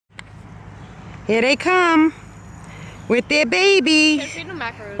Here they come with their baby.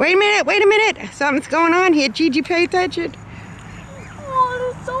 Wait a minute. Something's going on here. Gigi, pay attention. Oh,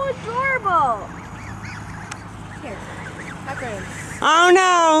 they're so adorable. Here, macaroons. Oh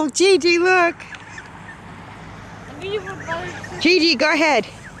no, Gigi, look. Gigi, go ahead.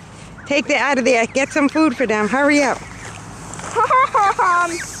 Take that out of there. Get some food for them. Hurry up.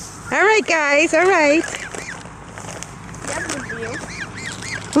 All right, guys. All right.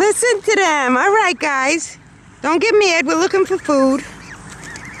 Listen to them. All right, guys. Don't get mad. We're looking for food.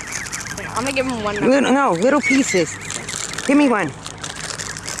 I'm gonna give him one. Little pieces. Give me one.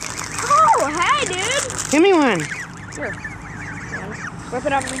 Oh, hey, dude. Give me one. Sure. Whip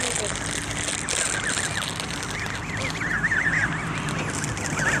it up and eat it.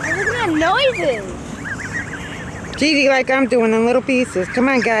 Look at the noises. Gigi, like I'm doing in little pieces. Come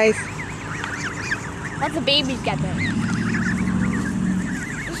on, guys. Let the babies get them.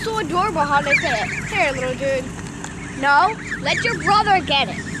 It's so adorable how they say it. Here, little dude. No, let your brother get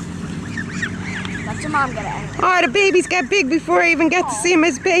it. Let your mom get it. Oh, the babies got big before I even got to see them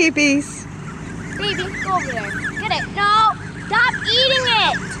as babies. Baby, go over there. Get it. No, stop eating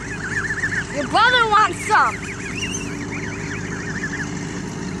it. Your brother wants some.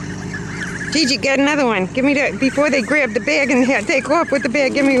 Gigi, get another one. Give me the, before they grab the bag and take off with the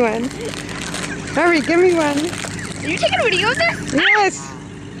bag, give me one. Hurry, give me one. Are you taking a video of this? Yes.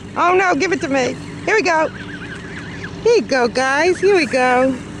 Oh no, give it to me. Here we go. Here you go, guys. Here we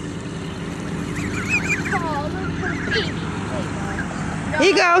go. Here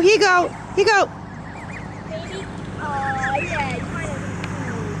you go, here you go, here you go. Baby? Oh, yeah, you might have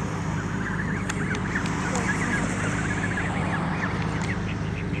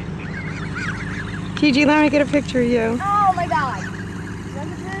Gigi, let me get a picture of you. Oh my god. There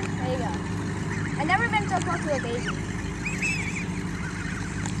you go. I've never been so close to a baby.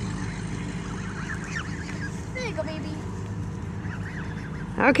 There you go, baby.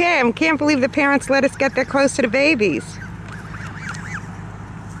 Okay, I can't believe the parents let us get that close to the babies.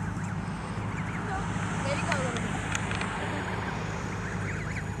 There you go, little baby.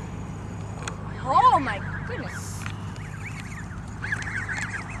 Oh my goodness.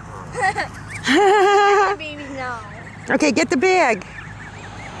 Baby, no. Okay, get the bag.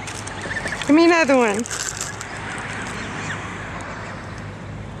 Give me another one.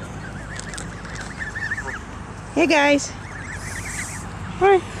 Hey guys. Come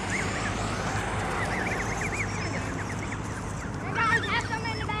on. Have some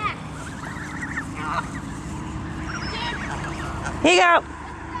in the back. Here you go.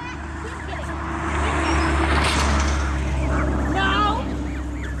 No.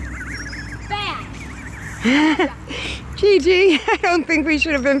 Bad. Gigi, I don't think we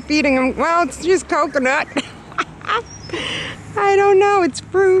should have been feeding them. Well, it's just coconut. I don't know, it's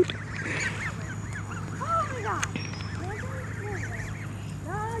fruit. Oh my god.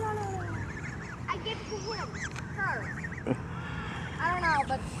 No. I give it to him. Her. I don't know,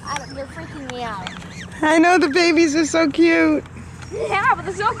 but you're freaking me out. I know the babies are so cute. Yeah, but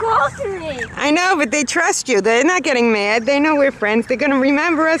they're so close to me. I know, but they trust you. They're not getting mad. They know we're friends. They're going to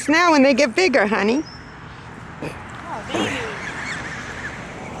remember us now when they get bigger, honey. Oh, baby.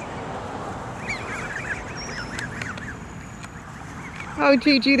 Oh,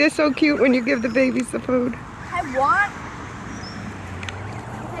 Gigi, they're so cute when you give the babies the food. I want.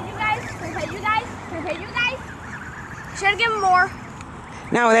 Can you guys? Should I give them more?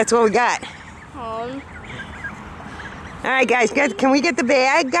 No, that's what we got. Home. All right, guys, can we get the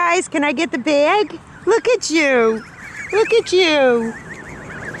bag, guys? Can I get the bag? Look at you. Look at you.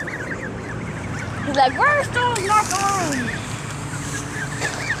 He's like, where's those macaroons?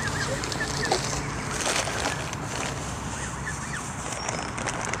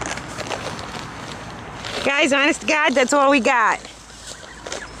 Guys, honest to God, that's all we got.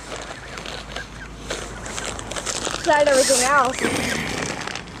 Tried everything else.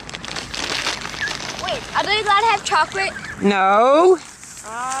 Wait, are they allowed to have chocolate? No.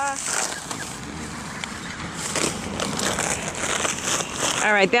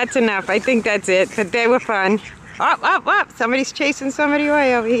 All right, that's enough. I think that's it, but they were fun. Up. Somebody's chasing somebody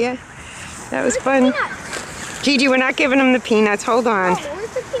away over here. That was fun. Peanuts? Gigi, we're not giving them the peanuts. Hold on. Oh, where's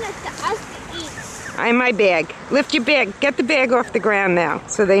the peanuts to us to eat? In my bag. Lift your bag. Get the bag off the ground now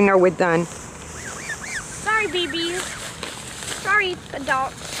so they know we're done. Sorry, baby. Sorry,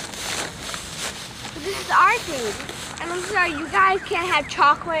 adult. But this is our food. And I'm sorry, you guys can't have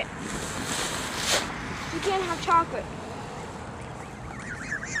chocolate. You can't have chocolate.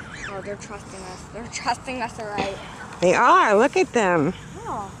 Oh, they're trusting us. They're trusting us, all right. They are. Look at them.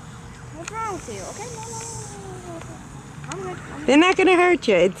 Oh, what's wrong with you? Okay, no. They're not gonna hurt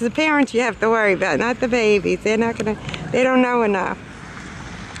you. It's the parents you have to worry about, not the babies. They don't know enough.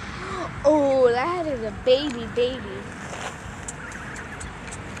 Oh, that is a baby.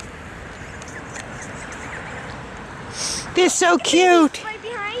 They're so cute. Right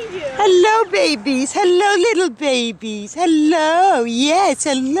behind you. Hello, babies. Hello, little babies. Hello. Yes,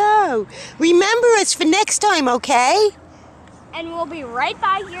 hello. Remember us for next time, okay? And we'll be right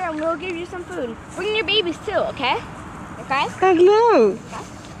by here and we'll give you some food. Bring your babies too, okay? Okay? Hello. Okay.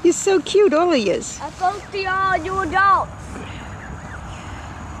 You're so cute, all of yous. I go to y'all, you adults.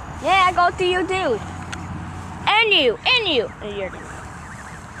 Yeah, I go to you too. And you. And you're done.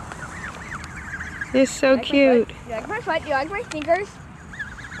 They're so cute. You like my foot? You like my sneakers?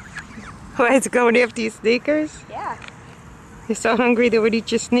 Why is it going after your sneakers? Yeah. You're so hungry they would eat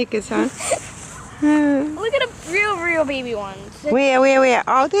your sneakers, huh? Look at the real baby ones. Where?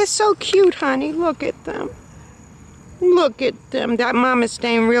 Oh, they're so cute, honey. Look at them. Look at them. That mama's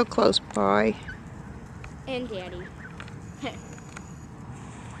staying real close by. And daddy.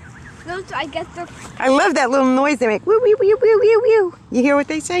 Those, I guess they're... I love that little noise they make. Woo, woo, woo, woo, woo, woo. You hear what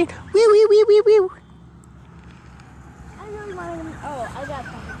they say? Woo, woo, woo, woo, woo. I really want them. Oh, I got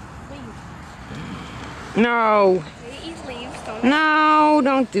something. Leaves. No. They eat leaves, don't they? No,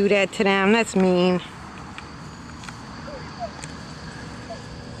 don't do that to them. That's mean.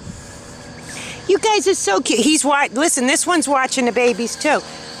 You guys are so cute. Listen, this one's watching the babies too.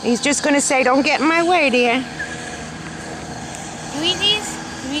 He's just going to say, don't get in my way, dear. You eat these?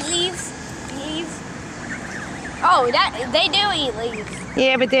 You eat leaves? Leaves? Oh, they do eat leaves.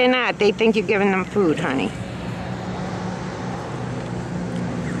 Yeah, but they're not. They think you're giving them food, honey.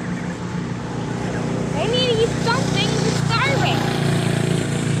 They need to eat something. They're starving.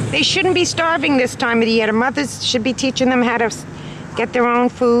 They shouldn't be starving this time of the year. The mothers should be teaching them how to get their own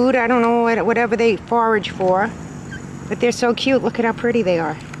food. I don't know, whatever they forage for. But they're so cute. Look at how pretty they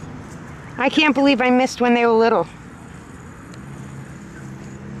are. I can't believe I missed when they were little.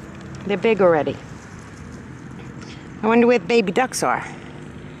 They're big already. I wonder where the baby ducks are.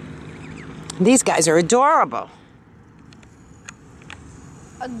 These guys are adorable.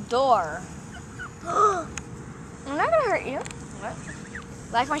 Adore. I'm not gonna hurt you. What?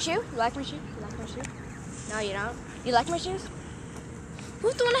 Like my shoe? You like my shoe? You like my shoe? No, you don't. You like my shoes?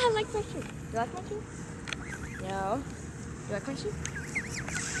 Who's the one that has like my shoe? You like my shoe? No. You like my shoe?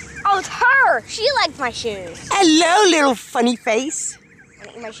 Oh, it's her. She likes my shoes. Hello, little funny face.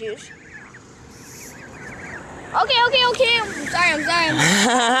 Wanna eat my shoes? Okay. I'm sorry.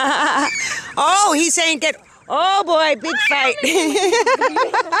 Oh, he's saying get... Oh boy, big fight.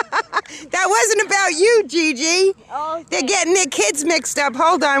 That wasn't about you, Gigi. Oh, they're getting their kids mixed up.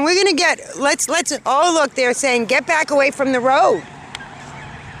 Hold on, we're gonna get... Let's... Oh, look, they're saying get back away from the road.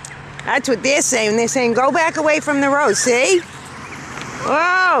 That's what they're saying. They're saying go back away from the road, see?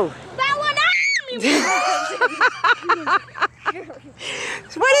 Whoa. That one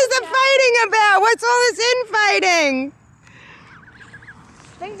What is the fighting about? What's all this infighting?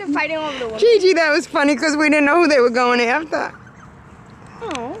 I think they're fighting over the woman. Gigi, that was funny because we didn't know who they were going after.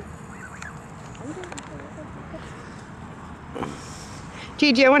 Oh.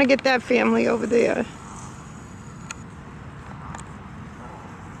 Gigi, I want to get that family over there.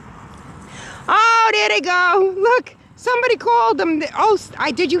 Oh, there they go. Look, somebody called them. Oh,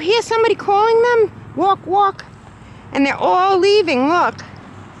 did you hear somebody calling them? Walk, walk. And they're all leaving, look.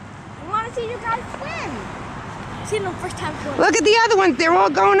 We want to see you guys swim. I've seen them first time swimming. Look at the other ones. They're all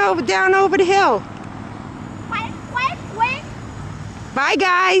going down over the hill. Wait. Bye,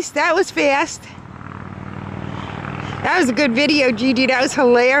 guys. That was fast. That was a good video, Gigi. That was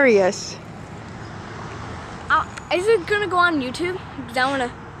hilarious. Is it going to go on YouTube? Because I want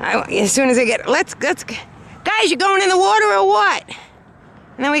to... As soon as I get... Let's... Guys, you going in the water or what?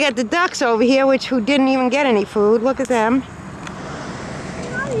 And then we got the ducks over here, who didn't even get any food. Look at them.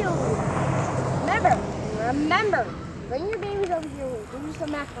 Remember, bring your babies over here. We'll give you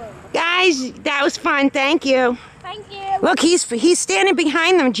some macaroni. Guys, that was fun. Thank you. Thank you. Look, he's standing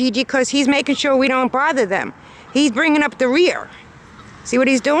behind them, Gigi, because he's making sure we don't bother them. He's bringing up the rear. See what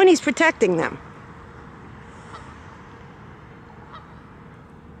he's doing? He's protecting them.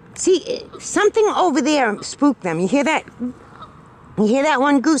 See, something over there spooked them. You hear that? You hear that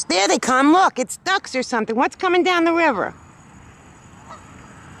one goose? There they come. Look, it's ducks or something. What's coming down the river?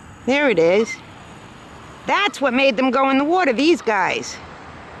 There it is. That's what made them go in the water, these guys.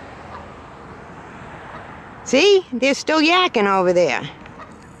 See? They're still yakking over there.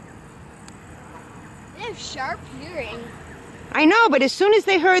 They have sharp hearing. I know, but as soon as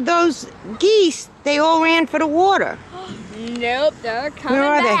they heard those geese, they all ran for the water. Nope, they're coming Where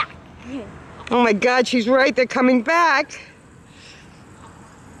are back. they? Oh my God, she's right. They're coming back.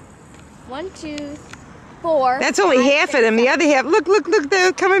 1, 2, 4. That's only 5, half 6, of them. The 7. other half, look,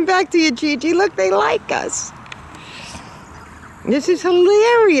 they're coming back to you, Gigi. Look, they like us. This is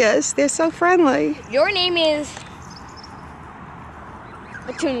hilarious. They're so friendly. Your name is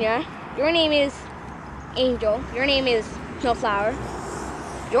Petunia. Your name is Angel. Your name is Snowflower.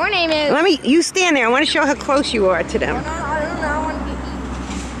 Your name is... You stand there. I want to show how close you are to them. I don't know. I want to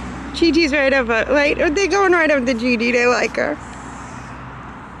be Gigi's right up, right? They're going right up to Gigi. They like her.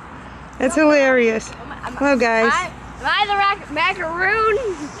 That's hilarious. Hello, guys. Am I the macaroon?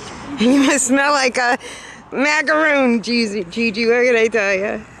 You must smell like a macaroon, Gigi. What can I tell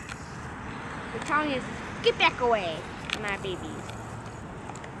you? The telling is, get back away from my babies.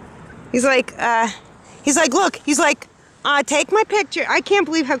 He's like, look. He's like, take my picture. I can't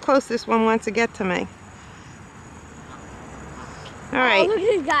believe how close this one wants to get to me. All right. Oh, look at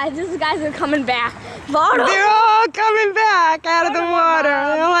these guys. These guys are coming back. They're all coming back out of the water.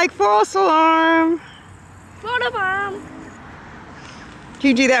 They're like, false alarm. Photobomb.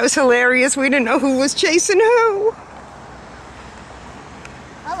 Gigi, that was hilarious. We didn't know who was chasing who.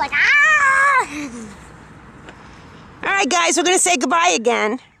 I was like, ah! All right, guys, we're going to say goodbye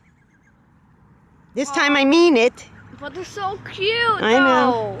again. This time I mean it. But they're so cute, I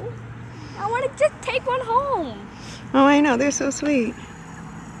know. I want to just take one home. Oh, I know. They're so sweet.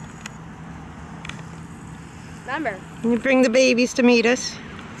 Remember. You bring the babies to meet us.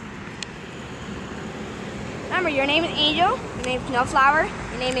 Remember, your name is Angel. Your name is Snowflower.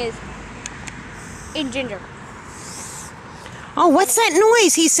 Your name is Ginger. Oh, what's that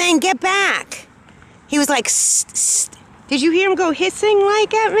noise? He's saying, get back. He was like, "Sst, sst." Did you hear him go hissing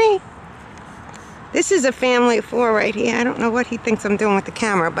like at me? This is a family of 4 right here. I don't know what he thinks I'm doing with the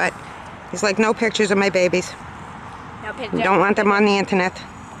camera, but he's like, no pictures of my babies. No picture. Don't want them on the internet.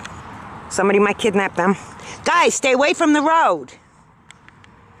 Somebody might kidnap them. Guys, stay away from the road.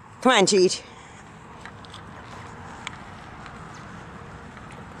 Come on, Gigi.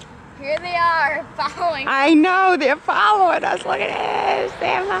 Here they are, following. I know, they're following us. Look at this.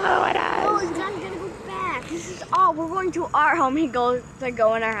 They're following Oh, us. he's not gonna go back. This is all. We're going to our home. He goes to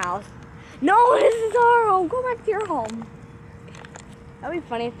go in our house. No, this is our home. Go back to your home. That'd be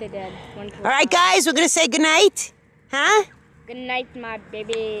funny if they did. All right, guys, we're going to say goodnight. Huh? Good night, my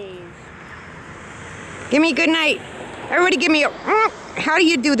babies. Give me good night. Everybody give me a... How do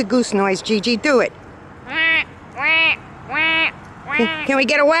you do the goose noise, Gigi? Do it. Can we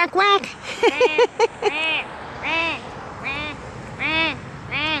get a whack whack?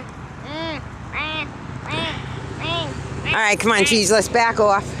 All right, come on, Gigi, let's back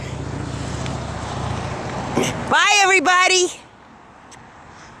off. Bye, everybody.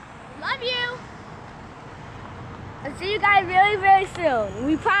 Love you. I'll see you guys really, really soon.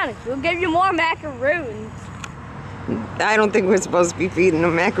 We promise. We'll give you more macaroons. I don't think we're supposed to be feeding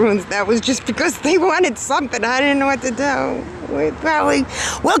them macaroons. That was just because they wanted something. I didn't know what to do.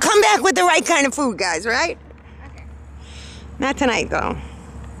 We'll come back with the right kind of food, guys, right? Okay. Not tonight, though.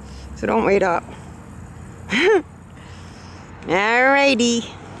 So don't wait up. Alrighty.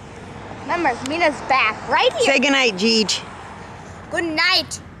 Remember, Mina's back right here. Say goodnight, Gigi. Good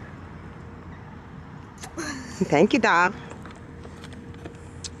night. Thank you, dog.